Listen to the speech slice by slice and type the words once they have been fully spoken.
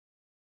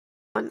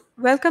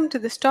Welcome to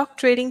the Stock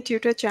Trading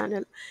Tutor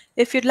channel.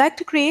 If you'd like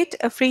to create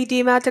a free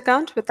Demat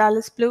account with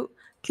Alice Blue,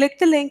 click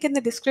the link in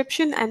the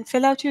description and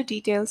fill out your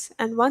details.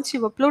 And once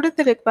you've uploaded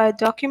the required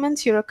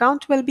documents, your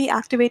account will be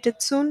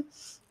activated soon.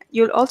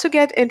 You'll also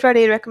get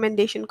intraday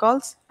recommendation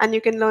calls and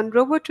you can learn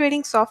robot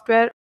trading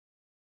software.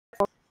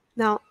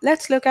 Now,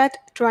 let's look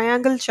at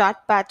triangle chart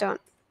pattern.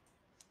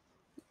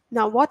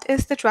 Now, what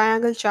is the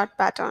triangle chart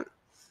pattern?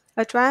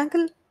 A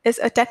triangle is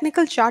a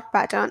technical chart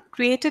pattern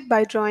created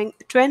by drawing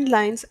trend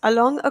lines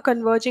along a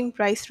converging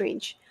price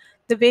range.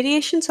 The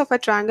variations of a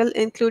triangle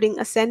including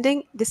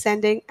ascending,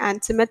 descending,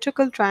 and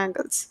symmetrical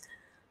triangles.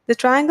 The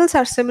triangles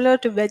are similar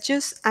to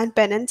wedges and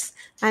pennants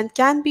and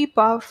can be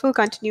powerful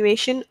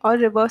continuation or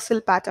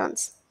reversal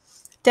patterns.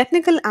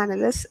 Technical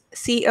analysts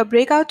see a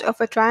breakout of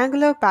a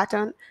triangular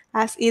pattern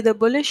as either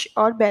bullish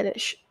or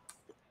bearish.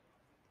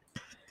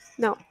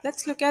 Now,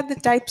 let's look at the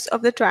types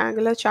of the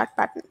triangular chart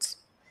patterns.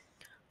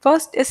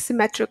 First is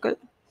symmetrical.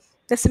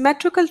 The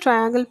symmetrical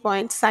triangle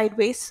points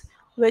sideways,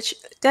 which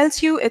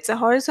tells you it's a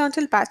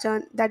horizontal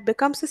pattern that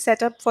becomes a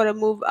setup for a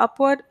move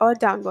upward or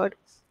downward,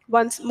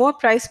 once more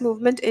price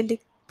movement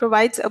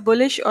provides a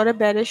bullish or a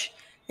bearish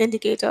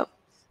indicator.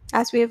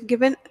 As we have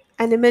given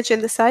an image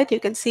in the side, you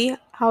can see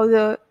how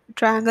the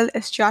triangle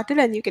is charted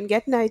and you can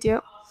get an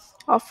idea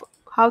of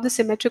how the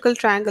symmetrical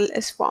triangle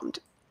is formed.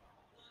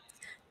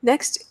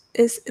 Next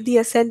is the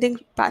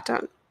ascending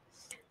pattern.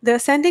 The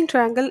ascending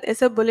triangle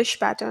is a bullish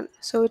pattern,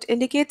 so it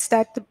indicates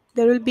that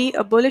there will be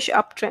a bullish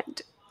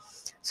uptrend.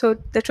 So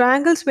the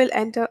traders will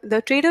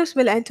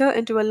enter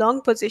into a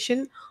long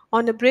position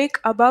on a break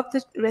above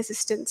the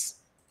resistance.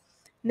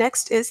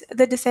 Next is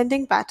the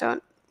descending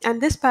pattern,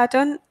 and this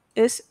pattern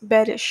is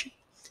bearish.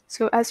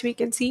 So as we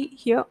can see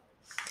here,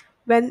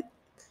 when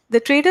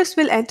the traders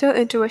will enter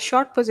into a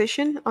short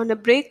position on a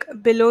break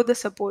below the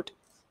support.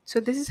 So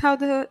this is how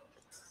the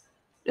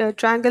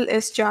triangle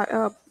is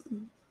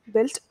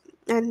built,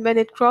 and when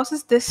it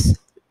crosses this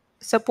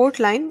support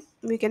line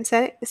we can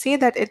say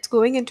that it's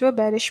going into a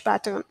bearish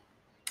pattern.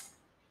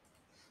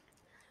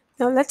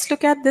 Now let's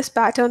look at this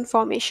pattern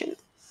formation.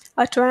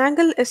 A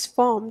triangle is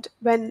formed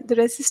when the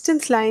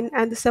resistance line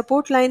and the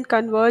support line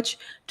converge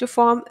to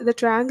form the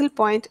triangle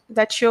point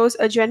that shows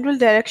a general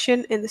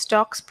direction in the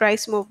stock's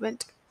price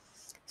movement.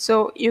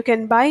 So you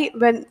can buy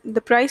when the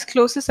price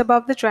closes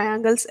above the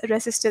triangle's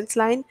resistance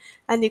line,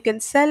 and you can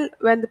sell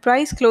when the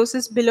price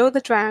closes below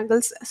the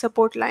triangle's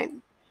support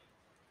line.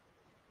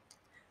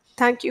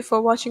 Thank you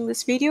for watching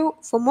this video.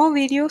 For more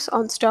videos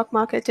on stock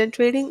market and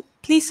trading,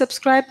 please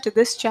subscribe to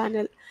this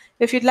channel.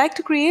 If you'd like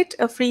to create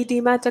a free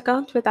Demat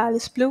account with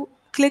Alice Blue,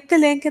 click the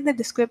link in the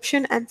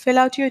description and fill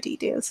out your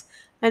details.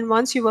 And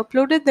once you've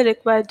uploaded the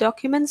required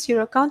documents,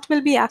 your account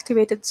will be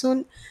activated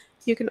soon.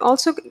 You can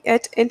also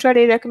get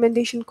intraday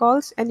recommendation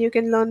calls and you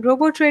can learn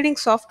robot trading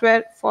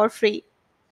software for free.